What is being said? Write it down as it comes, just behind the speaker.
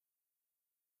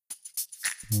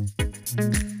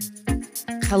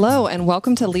Hello, and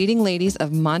welcome to Leading Ladies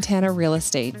of Montana Real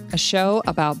Estate, a show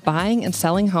about buying and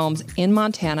selling homes in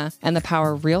Montana and the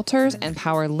power realtors and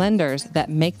power lenders that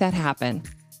make that happen.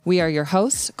 We are your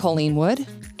hosts, Colleen Wood.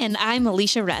 And I'm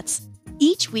Alicia Retz.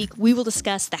 Each week, we will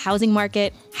discuss the housing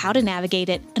market, how to navigate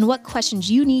it, and what questions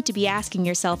you need to be asking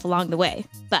yourself along the way.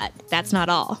 But that's not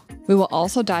all. We will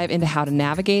also dive into how to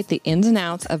navigate the ins and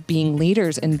outs of being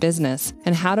leaders in business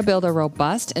and how to build a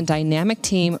robust and dynamic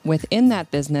team within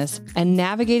that business and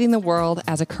navigating the world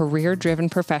as a career-driven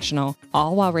professional,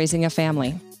 all while raising a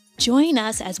family. Join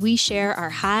us as we share our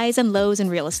highs and lows in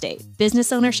real estate,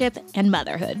 business ownership, and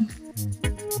motherhood.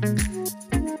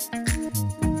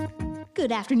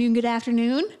 Good afternoon, good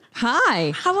afternoon.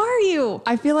 Hi. How are you?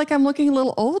 I feel like I'm looking a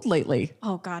little old lately.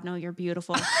 Oh God, no, you're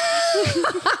beautiful.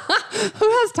 Who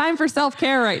has time for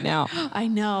self-care right now? I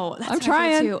know. That's I'm what I feel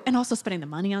trying. too. And also spending the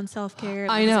money on self-care.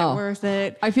 I know. Is it worth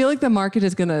it? I feel like the market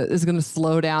is gonna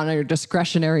slow down your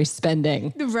discretionary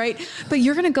spending. Right. But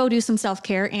you're going to go do some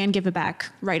self-care and give it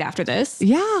back right after this.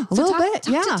 Yeah, a little bit.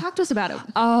 Talk to us about it.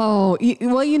 Oh,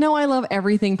 well, I love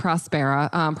everything Prospera.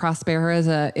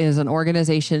 Prospera is an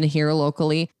organization here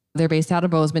locally. They're based out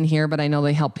of Bozeman here, but I know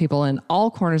they help people in all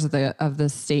corners of the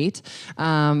state.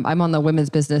 I'm on the Women's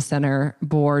Business Center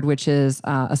board, which is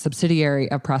a subsidiary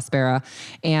of Prospera.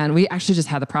 And we actually just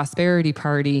had the Prosperity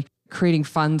Party creating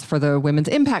funds for the Women's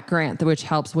Impact Grant, which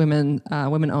helps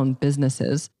women-owned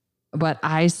businesses. But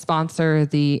I sponsor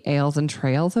the Ales and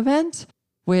Trails event,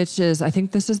 which is, I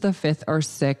think this is the 5th or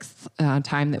 6th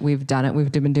time that we've done it. We've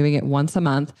been doing it once a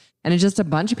month. And it's just a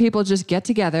bunch of people just get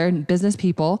together, business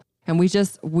people, and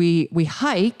we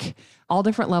hike, all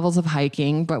different levels of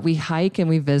hiking, but we hike and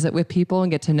we visit with people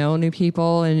and get to know new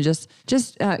people and just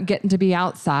getting to be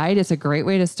outside. It's a great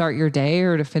way to start your day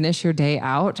or to finish your day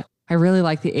out. I really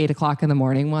like the 8 o'clock in the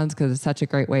morning ones because it's such a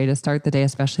great way to start the day,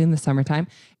 especially in the summertime.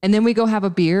 And then we go have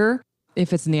a beer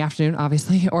if it's in the afternoon,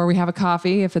 obviously, or we have a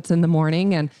coffee if it's in the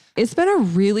morning. And it's been a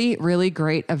really, really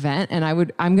great event. And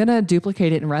I'm going to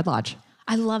duplicate it in Red Lodge.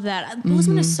 I love that.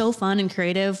 Bozeman is so fun and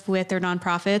creative with their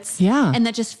nonprofits. Yeah. And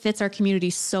that just fits our community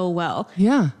so well.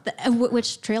 Yeah.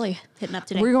 Which trail are you hitting up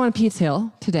today? We're going to Pete's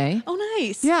Hill today. Oh,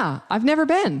 nice. Yeah. I've never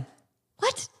been.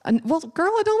 What? Well,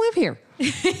 girl, I don't live here.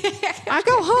 I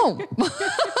go home.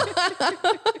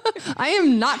 I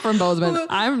am not from Bozeman.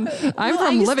 I'm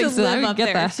from Livingston. I would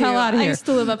get the hell out of here. I used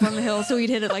to live up on the hill, so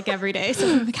we'd hit it like every day.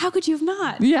 So I'm like, how could you have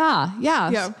not?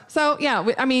 Yeah. So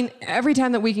every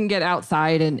time that we can get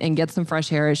outside and get some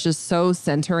fresh air, it's just so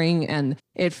centering and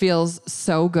it feels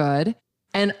so good.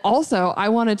 And also, I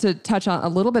wanted to touch on a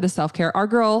little bit of self-care. Our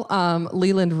girl,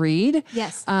 Leland Reed.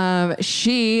 Yes.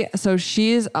 She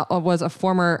was a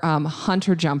former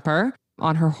hunter jumper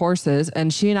on her horses,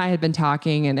 and she and I had been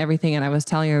talking and everything. And I was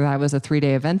telling her that I was a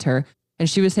 3-day eventer, and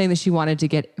she was saying that she wanted to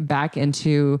get back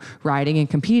into riding and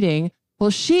competing.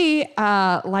 Well, she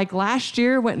last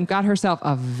year went and got herself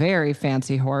a very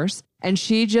fancy horse, and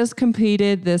she just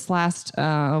competed this last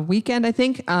weekend, I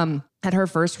think. At her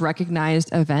first recognized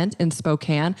event in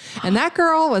Spokane. And that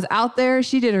girl was out there.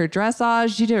 She did her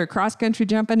dressage. She did her cross country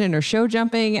jumping and her show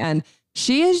jumping. And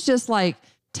she is just like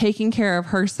taking care of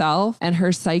herself and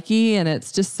her psyche. And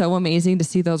it's just so amazing to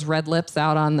see those red lips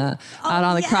out on the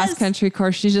cross country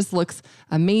course. She just looks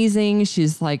amazing.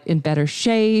 She's like in better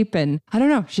shape. And I don't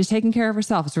know, she's taking care of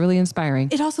herself. It's really inspiring.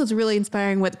 It also is really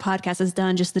inspiring what the podcast has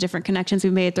done, just the different connections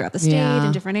we've made throughout the state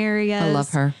and different areas. I love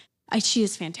her. She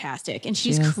is fantastic, and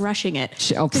she's crushing it.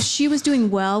 She was doing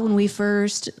well when we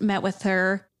first met with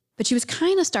her, but she was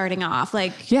kind of starting off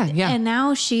and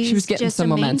now she was getting just some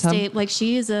momentum. Mainstay.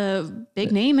 She is a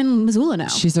big name in Missoula now.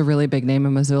 She's a really big name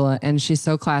in Missoula, and she's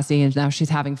so classy, and now she's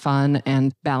having fun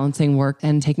and balancing work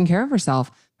and taking care of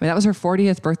herself. I mean, that was her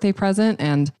 40th birthday present,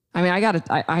 and I mean, I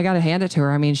gotta hand it to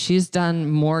her. I mean, she's done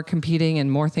more competing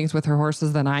and more things with her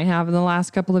horses than I have in the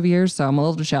last couple of years. So I'm a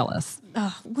little jealous.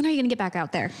 When are you going to get back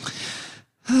out there?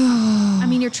 I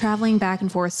mean, you're traveling back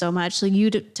and forth so much. Like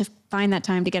to find that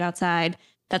time to get outside,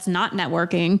 that's not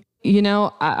networking.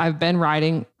 I've been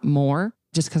riding more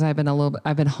just because I've been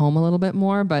home a little bit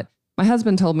more, but my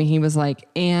husband told me, he was like,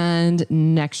 and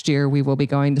next year we will be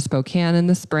going to Spokane in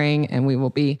the spring, and we will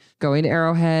be going to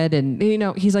Arrowhead. And,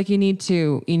 he's like, you need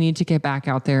to get back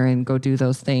out there and go do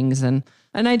those things. And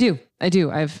I do.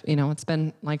 It's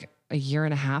been like a year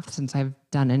and a half since I've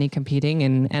done any competing,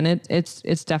 and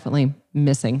it's definitely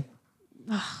missing.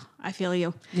 I feel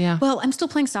you. Yeah. Well, I'm still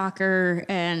playing soccer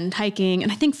and hiking.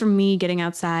 And I think for me, getting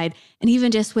outside and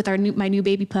even just with my new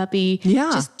baby puppy,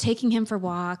 just taking him for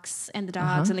walks and the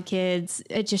dogs and the kids,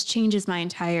 it just changes my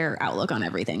entire outlook on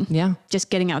everything. Yeah. Just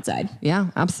getting outside. Yeah,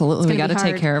 absolutely. We got to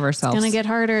take care of ourselves. It's going to get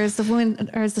harder as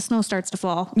the snow starts to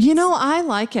fall. I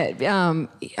like it.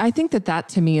 I think that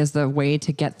to me is the way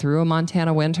to get through a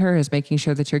Montana winter, is making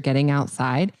sure that you're getting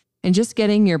outside and just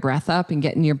getting your breath up and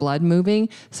getting your blood moving.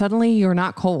 Suddenly you're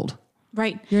not cold.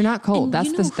 Right. You're not cold.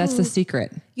 That's the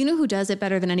secret. You know who does it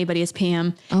better than anybody is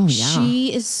Pam. Oh yeah.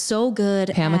 She is so good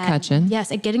Pam McCutcheon.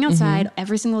 Yes, at getting outside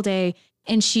every single day.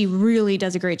 And she really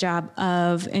does a great job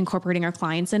of incorporating our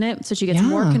clients in it. So she gets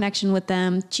more connection with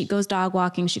them. She goes dog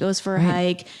walking. She goes for a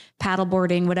hike, paddle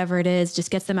boarding, whatever it is,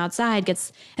 just gets them outside,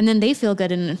 and then they feel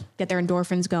good and get their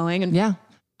endorphins going. And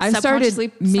I started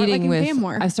meeting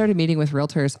with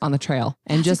realtors on the trail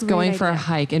and just going for a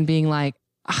hike and being like,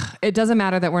 it doesn't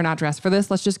matter that we're not dressed for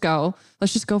this. Let's just go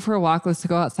for a walk. Let's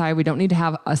go outside. We don't need to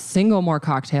have a single more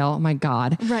cocktail. Oh my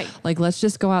God. Right. Like, let's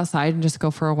just go outside and just go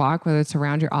for a walk, whether it's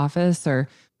around your office or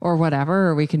whatever,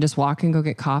 or we can just walk and go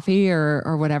get coffee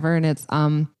or whatever.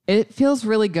 And it feels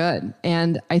really good.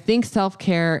 And I think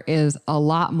self-care is a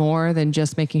lot more than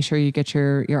just making sure you get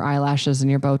your eyelashes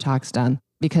and your Botox done.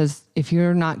 Because if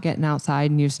you're not getting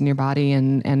outside and using your body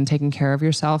and taking care of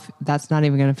yourself, that's not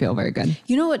even going to feel very good.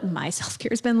 You know what my self-care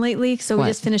has been lately? So we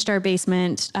just finished our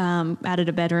basement, added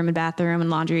a bedroom and bathroom and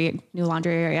new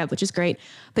laundry area, which is great.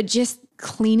 But just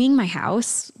cleaning my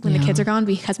house when the kids are gone,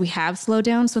 because we have slowed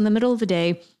down. So in the middle of the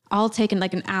day, I'll take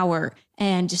like an hour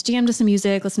and just jam to some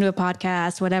music, listen to a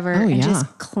podcast, whatever, and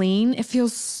just clean. It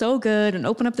feels so good, and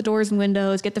open up the doors and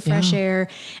windows, get the fresh air.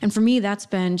 And for me, that's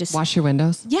been just... Wash your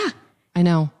windows? Yeah. I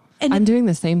know. And I'm doing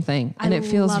the same thing, and it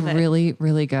feels really,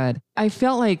 really good. I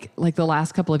felt like the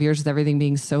last couple of years with everything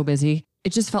being so busy,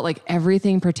 it just felt like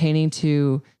everything pertaining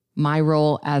to my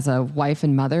role as a wife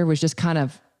and mother was just kind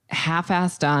of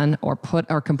half-assed done or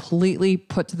completely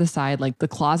put to the side. Like the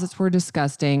closets were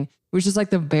disgusting, which is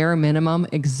like the bare minimum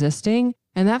existing.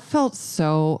 And that felt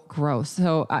so gross.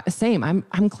 So same,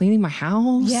 I'm cleaning my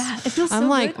house. Yeah, it feels so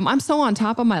good. I'm so on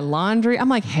top of my laundry. I'm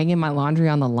like hanging my laundry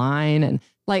on the line, and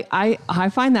like, I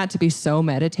find that to be so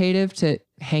meditative, to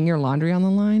hang your laundry on the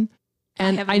line.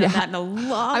 And I haven't done that in a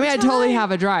long time. I totally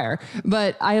have a dryer,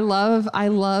 but I love,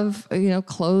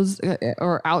 clothes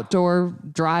or outdoor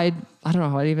dried, I don't know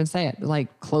how to even say it,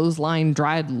 like clothesline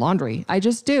dried laundry. I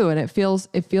just do. And it feels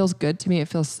good to me. It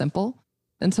feels simple.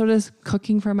 And so does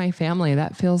cooking for my family.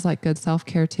 That feels like good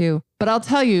self-care too. But I'll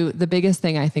tell you, the biggest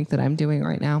thing I think that I'm doing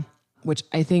right now, which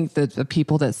I think that the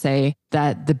people that say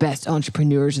that the best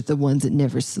entrepreneurs are the ones that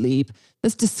never sleep,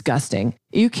 that's disgusting.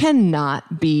 You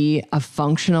cannot be a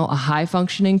high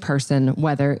functioning person,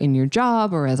 whether in your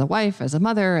job or as a wife, as a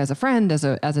mother, as a friend, as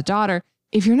a daughter,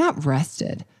 if you're not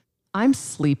rested. I'm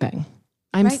sleeping.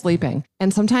 Sleeping.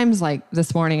 And sometimes like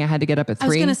this morning I had to get up at 3. I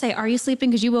was going to say, are you sleeping?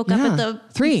 Because you woke up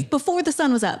at 3 before the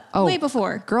sun was up. Oh, way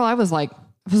before. Girl, I was like,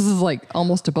 this is like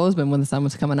almost to Bozeman when the sun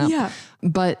was coming up. Yeah.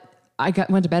 But I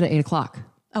went to bed at 8:00.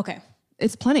 Okay.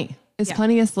 It's plenty. It's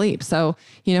plenty of sleep. So,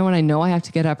 when I know I have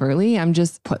to get up early, I'm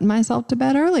just putting myself to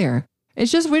bed earlier. We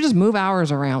just move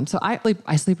hours around. So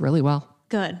I sleep really well.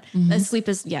 Good. Mm-hmm. Sleep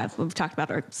is, we've talked about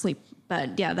our sleep,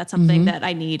 but that's something that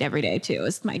I need every day too,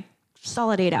 is my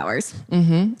solid 8 hours.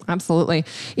 Mm-hmm. Absolutely.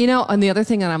 And the other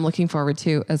thing that I'm looking forward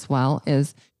to as well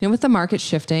is, with the market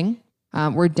shifting,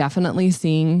 we're definitely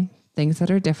seeing things that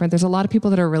are different. There's a lot of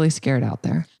people that are really scared out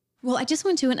there. Well, I just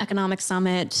went to an economic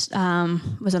summit,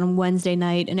 was on a Wednesday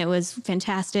night, and it was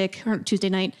fantastic, or Tuesday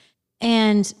night.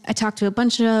 And I talked to a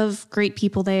bunch of great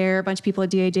people there, a bunch of people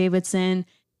at D.A. Davidson.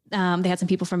 They had some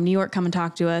people from New York come and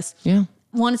talk to us. Yeah.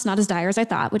 One, it's not as dire as I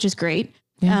thought, which is great.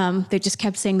 Yeah. They just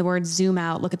kept saying the word zoom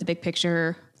out, look at the big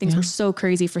picture. Things were so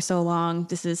crazy for so long.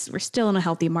 We're still in a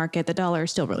healthy market. The dollar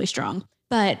is still really strong.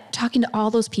 But talking to all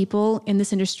those people in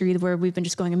this industry where we've been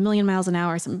just going a million miles an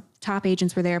hour, some top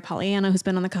agents were there, Pollyanna, who's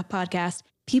been on the podcast,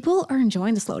 people are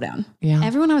enjoying the slowdown. Yeah.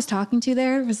 Everyone I was talking to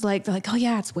there was like, they're like, oh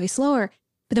yeah, it's way slower.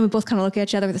 But then we both kind of look at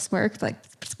each other with a smirk, like,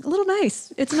 it's a little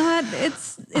nice. It's not,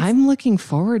 it's. I'm looking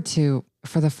forward to,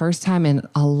 for the first time in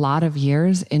a lot of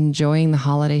years, enjoying the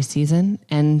holiday season.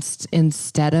 And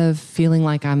instead of feeling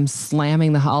like I'm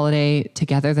slamming the holiday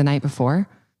together the night before,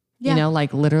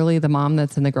 like literally the mom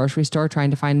that's in the grocery store trying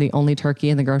to find the only turkey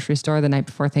in the grocery store the night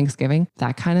before Thanksgiving,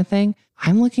 that kind of thing.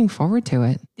 I'm looking forward to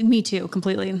it. Me too,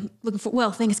 completely.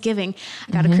 Thanksgiving.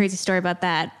 I got a crazy story about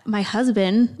that. My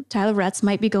husband, Tyler Retz,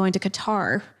 might be going to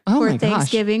Qatar for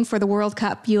Thanksgiving for the World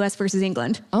Cup, US versus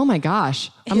England. Oh my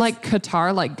gosh. I'm like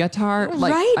Qatar, like guitar.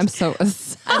 Like, right? I'm so...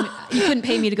 You couldn't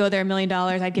pay me to go there $1 million.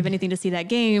 I'd give anything to see that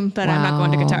game, but I'm not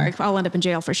going to Qatar. I'll end up in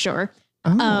jail for sure. They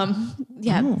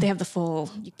have the full,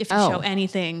 if you show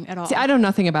anything at all. See, I know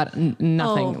nothing about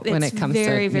nothing when it comes to...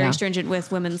 It's very stringent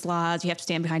with women's laws. You have to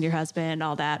stand behind your husband,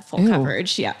 all that, full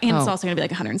coverage. Yeah. And it's also going to be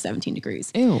like 117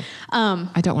 degrees. Ew.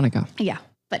 I don't want to go. Yeah.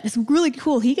 But it's really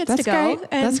cool. He gets to go. Great.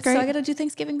 And That's great. so I got to do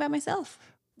Thanksgiving by myself.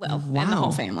 Well, and the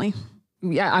whole family.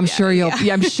 Yeah, I'm sure you'll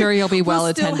be well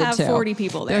attended too. We'll still have 40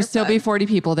 people there. There'll still be 40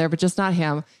 people there, but just not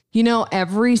him. You know,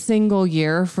 every single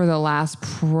year for the last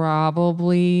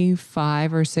probably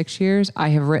 5 or 6 years, I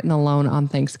have written alone on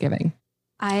Thanksgiving.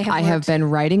 I have been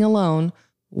writing alone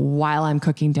while I'm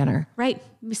cooking dinner. Right.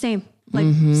 Same. Like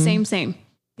same.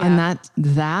 Yeah. And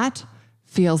that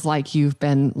feels like you've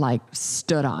been like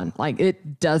stood on. Like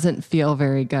it doesn't feel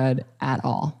very good at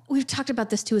all. We've talked about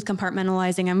this too with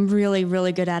compartmentalizing. I'm really,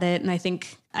 really good at it. And I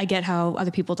think I get how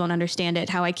other people don't understand it,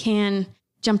 how I can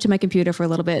jump to my computer for a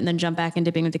little bit and then jump back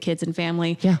into being with the kids and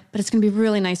family. Yeah. But it's going to be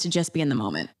really nice to just be in the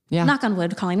moment. Yeah. Knock on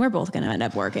wood, Colleen, we're both going to end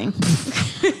up working.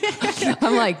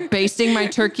 I'm like basting my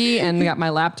turkey and got my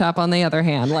laptop on the other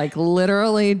hand, like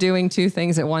literally doing 2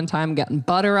 things at one time, getting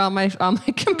butter on my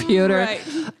computer. Right.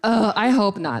 I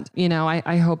hope not. You know,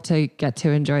 I hope to get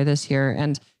to enjoy this year.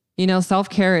 And, you know,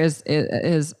 self-care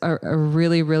is a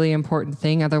really, really important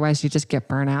thing. Otherwise you just get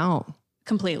burnt out.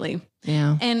 Completely.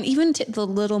 Yeah. And even the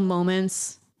little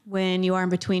moments when you are in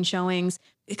between showings,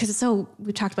 because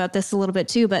we talked about this a little bit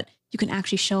too, but you can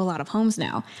actually show a lot of homes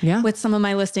now. Yeah. With some of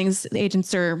my listings, the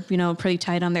agents are, pretty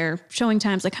tight on their showing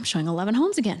times. Like I'm showing 11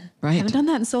 homes again. Right. I haven't done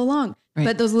that in so long. Right.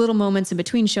 But those little moments in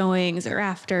between showings or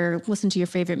after, listen to your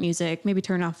favorite music, maybe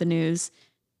turn off the news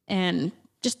and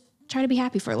just try to be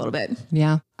happy for a little bit.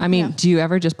 Yeah. I mean, do you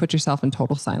ever just put yourself in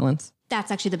total silence? That's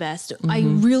actually the best. I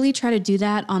really try to do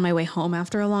that on my way home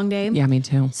after a long day. Yeah, me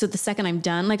too. So the second I'm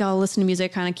done, like I'll listen to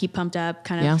music, kind of keep pumped up,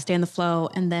 kind of stay in the flow.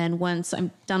 And then once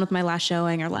I'm done with my last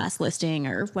showing or last listing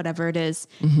or whatever it is,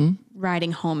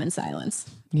 riding home in silence.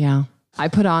 Yeah. I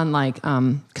put on like,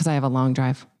 cause I have a long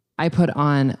drive. I put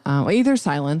on either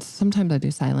silence. Sometimes I do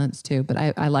silence too, but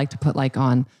I like to put like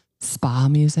on spa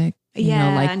music, you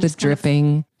know, like the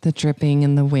dripping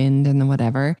and the wind and the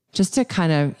whatever, just to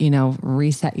kind of,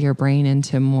 reset your brain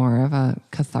into more of a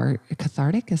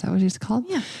cathartic. Is that what it's called?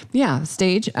 Yeah. Yeah.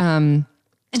 Stage. And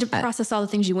to process all the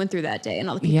things you went through that day and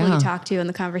all the people you talked to and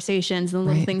the conversations and the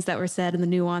little things that were said and the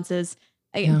nuances.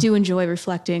 I do enjoy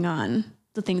reflecting on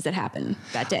the things that happen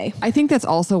that day. I think that's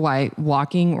also why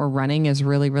walking or running is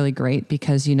really, really great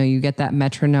because, you get that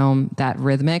metronome, that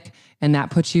rhythmic, and that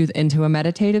puts you into a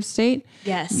meditative state.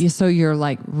 Yes. So you're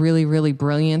like really, really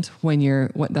brilliant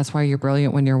that's why you're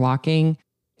brilliant when you're walking.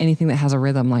 Anything that has a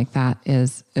rhythm like that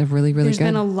is really, really good. There's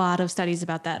been a lot of studies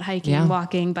about that. Hiking,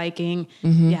 walking, biking.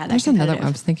 Yeah. There's another one. I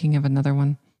was thinking of another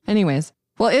one. Anyways.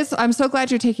 Well, I'm so glad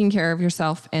you're taking care of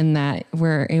yourself and that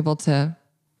we're able to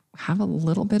have a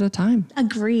little bit of time.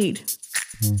 Agreed.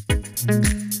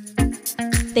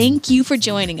 Thank you for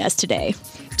joining us today.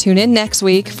 Tune in next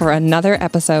week for another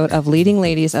episode of Leading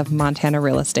Ladies of Montana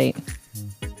Real Estate.